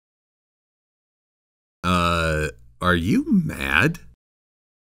Are you mad?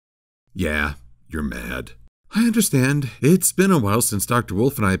 Yeah, you're mad. I understand. It's been a while since Dr.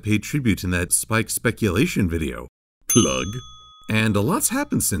 Wolf and I paid tribute in that Spike speculation video. Plug. And a lot's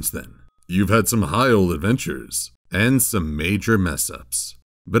happened since then. You've had some high old adventures, and some major mess-ups.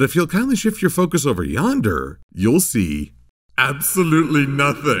 But if you'll kindly shift your focus over yonder, you'll see absolutely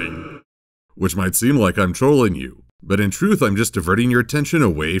nothing. Which might seem like I'm trolling you, but in truth I'm just diverting your attention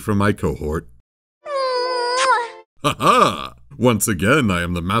away from my cohort. Haha! Once again, I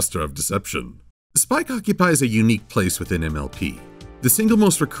am the master of deception. Spike occupies a unique place within MLP. The single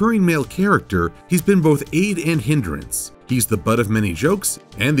most recurring male character, he's been both aid and hindrance. He's the butt of many jokes,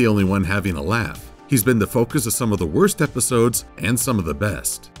 and the only one having a laugh. He's been the focus of some of the worst episodes, and some of the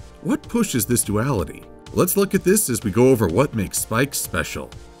best. What pushes this duality? Let's look at this as we go over what makes Spike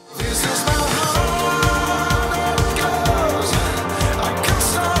special. This is my heart that goes. I can't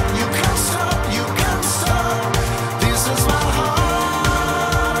stop, you can't stop, you can't stop. This is my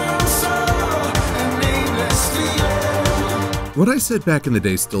heart and soul, and nameless feeling. What I said back in the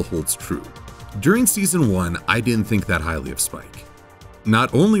day still holds true. During Season 1, I didn't think that highly of Spike.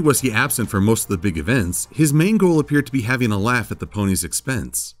 Not only was he absent for most of the big events, his main goal appeared to be having a laugh at the pony's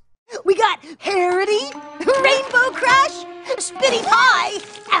expense. We got Parody, Rainbow Crash, Spitty Pie,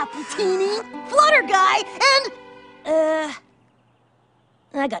 Apple Teeny, Flutter Guy, and,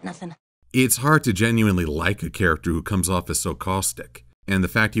 I got nothing. It's hard to genuinely like a character who comes off as so caustic, and the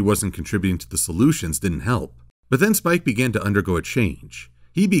fact he wasn't contributing to the solutions didn't help. But then Spike began to undergo a change.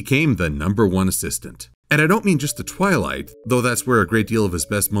 He became the #1 assistant. And I don't mean just to Twilight, though that's where a great deal of his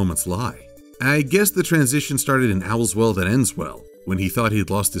best moments lie. I guess the transition started in Owl's Well That Ends Well, when he thought he'd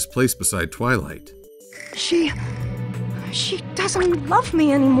lost his place beside Twilight. She doesn't love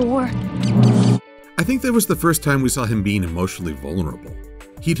me anymore. I think that was the first time we saw him being emotionally vulnerable.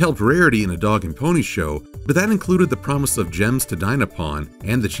 He'd helped Rarity in a Dog and Pony show, but that included the promise of gems to dine upon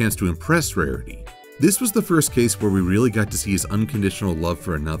and the chance to impress Rarity. This was the first case where we really got to see his unconditional love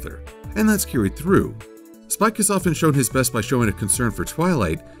for another, and that's carried through. Spike has often shown his best by showing a concern for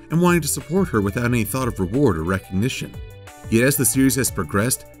Twilight and wanting to support her without any thought of reward or recognition. Yet as the series has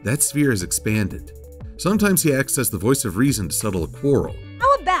progressed, that sphere has expanded. Sometimes he acts as the voice of reason to settle a quarrel.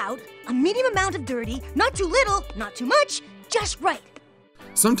 How about a medium amount of dirty, not too little, not too much, just right?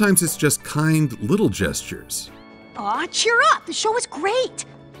 Sometimes it's just kind, little gestures. Aw, cheer up, the show is great.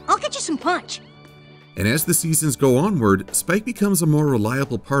 I'll get you some punch. And as the seasons go onward, Spike becomes a more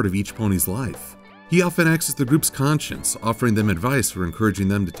reliable part of each pony's life. He often acts as the group's conscience, offering them advice or encouraging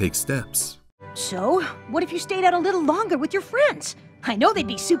them to take steps. So, what if you stayed out a little longer with your friends? I know they'd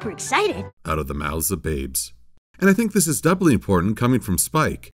be super excited. Out of the mouths of babes. And I think this is doubly important coming from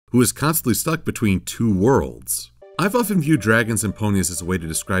Spike, who is constantly stuck between two worlds. I've often viewed dragons and ponies as a way to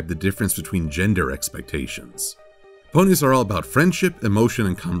describe the difference between gender expectations. Ponies are all about friendship, emotion,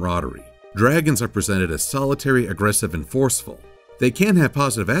 and camaraderie. Dragons are presented as solitary, aggressive, and forceful. They can have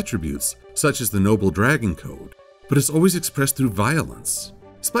positive attributes, such as the noble dragon code, but it's always expressed through violence.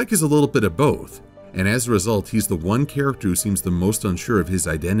 Spike is a little bit of both, and as a result, he's the one character who seems the most unsure of his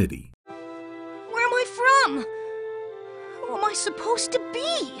identity. Where am I from? Who am I supposed to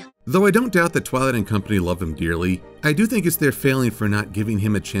be? Though I don't doubt that Twilight and company love him dearly, I do think it's their failing for not giving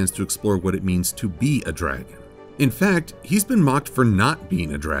him a chance to explore what it means to be a dragon. In fact, he's been mocked for not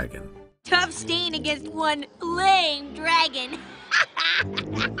being a dragon. Tough staying against one lame dragon.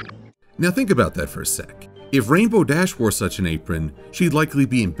 Now think about that for a sec. If Rainbow Dash wore such an apron, she'd likely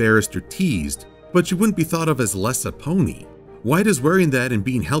be embarrassed or teased, but she wouldn't be thought of as less a pony. Why does wearing that and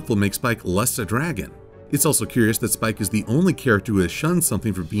being helpful make Spike less a dragon? It's also curious that Spike is the only character who has shunned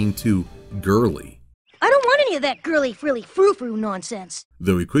something for being too girly. I don't want any of that girly frilly frou-frou nonsense.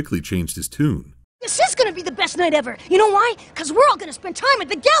 Though he quickly changed his tune. This is gonna be the best night ever. You know why? Because we're all gonna spend time at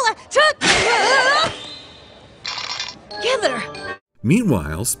the gala together.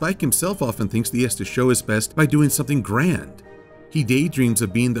 Meanwhile, Spike himself often thinks that he has to show his best by doing something grand. He daydreams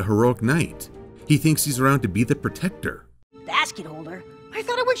of being the heroic knight. He thinks he's around to be the protector. Basket holder? I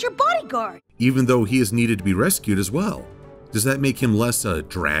thought I was your bodyguard. Even though he is needed to be rescued as well. Does that make him less a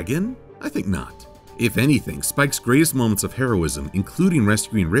dragon? I think not. If anything, Spike's greatest moments of heroism, including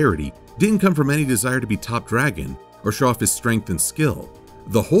rescuing Rarity, didn't come from any desire to be top dragon or show off his strength and skill.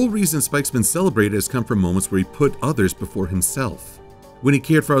 The whole reason Spike's been celebrated has come from moments where he put others before himself. When he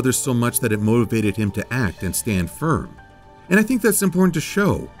cared for others so much that it motivated him to act and stand firm. And I think that's important to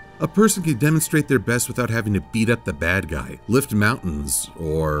show. A person can demonstrate their best without having to beat up the bad guy, lift mountains,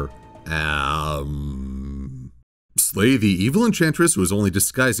 or, slay the evil enchantress who is only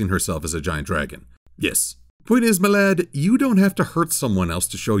disguising herself as a giant dragon. Yes. Point is, my lad, you don't have to hurt someone else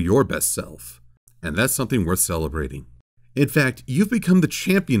to show your best self. and that's something worth celebrating. In fact, you've become the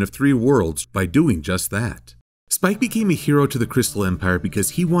champion of 3 worlds by doing just that. Spike became a hero to the Crystal Empire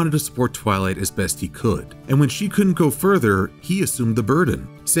because he wanted to support Twilight as best he could, and when she couldn't go further, he assumed the burden.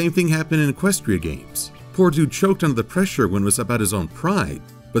 Same thing happened in Equestria games. Poor dude choked under the pressure when it was about his own pride,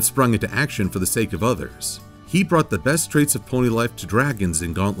 but sprung into action for the sake of others. He brought the best traits of pony life to dragons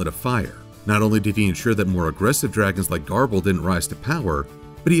in Gauntlet of Fire. Not only did he ensure that more aggressive dragons like Garble didn't rise to power,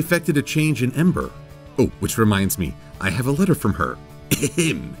 but he effected a change in Ember. Oh, which reminds me, I have a letter from her.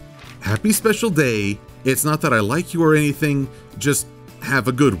 Ahem. Happy special day. It's not that I like you or anything, just have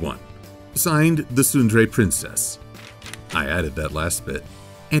a good one. Signed, the Tsundere Princess. I added that last bit.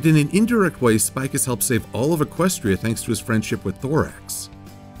 And in an indirect way, Spike has helped save all of Equestria thanks to his friendship with Thorax.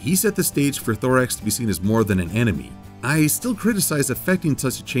 He set the stage for Thorax to be seen as more than an enemy. I still criticize effecting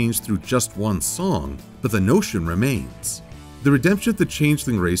such a change through just one song, but the notion remains. The redemption of the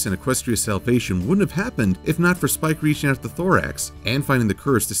Changeling race and Equestria's salvation wouldn't have happened if not for Spike reaching out to Thorax and finding the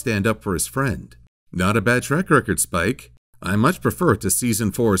courage to stand up for his friend. Not a bad track record, Spike. I much prefer it to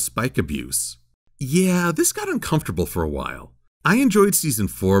Season 4's Spike abuse. Yeah, this got uncomfortable for a while. I enjoyed Season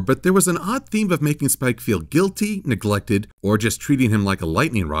 4, but there was an odd theme of making Spike feel guilty, neglected, or just treating him like a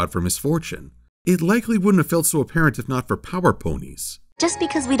lightning rod for misfortune. It likely wouldn't have felt so apparent if not for power ponies. Just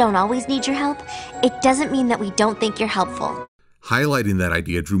because we don't always need your help, it doesn't mean that we don't think you're helpful. Highlighting that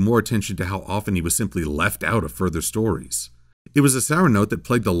idea drew more attention to how often he was simply left out of further stories. It was a sour note that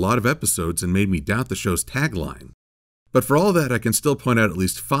plagued a lot of episodes and made me doubt the show's tagline. But for all that, I can still point out at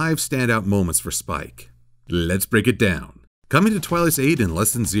least 5 standout moments for Spike. Let's break it down. Coming to Twilight's aid in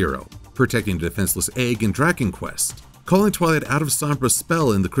Lesson 0, protecting the defenseless egg in Dragon Quest, calling Twilight out of Sombra's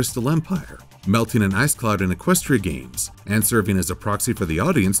spell in the Crystal Empire, melting an ice cloud in Equestria games, and serving as a proxy for the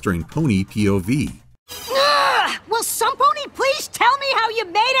audience during Pony POV. Will some pony please tell me how you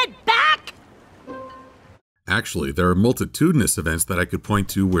made it back? Actually, there are multitudinous events that I could point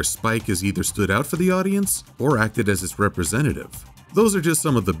to where Spike has either stood out for the audience or acted as its representative. Those are just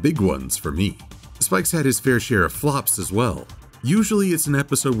some of the big ones for me. Spike's had his fair share of flops as well. Usually it's an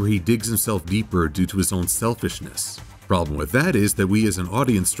episode where he digs himself deeper due to his own selfishness. Problem with that is that we as an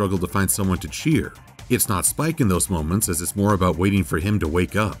audience struggle to find someone to cheer. It's not Spike in those moments, as it's more about waiting for him to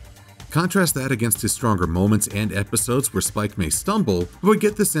wake up. Contrast that against his stronger moments and episodes where Spike may stumble, but we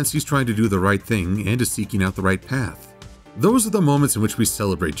get the sense he's trying to do the right thing and is seeking out the right path. Those are the moments in which we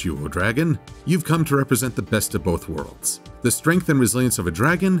celebrate you, O Dragon. You've come to represent the best of both worlds. The strength and resilience of a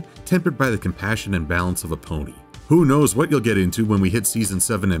dragon, tempered by the compassion and balance of a pony. Who knows what you'll get into when we hit Season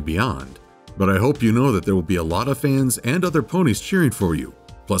 7 and beyond, but I hope you know that there will be a lot of fans and other ponies cheering for you,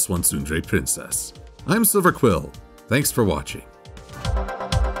 plus one Tsundere Princess. I'm Silver-Quill. Thanks for watching.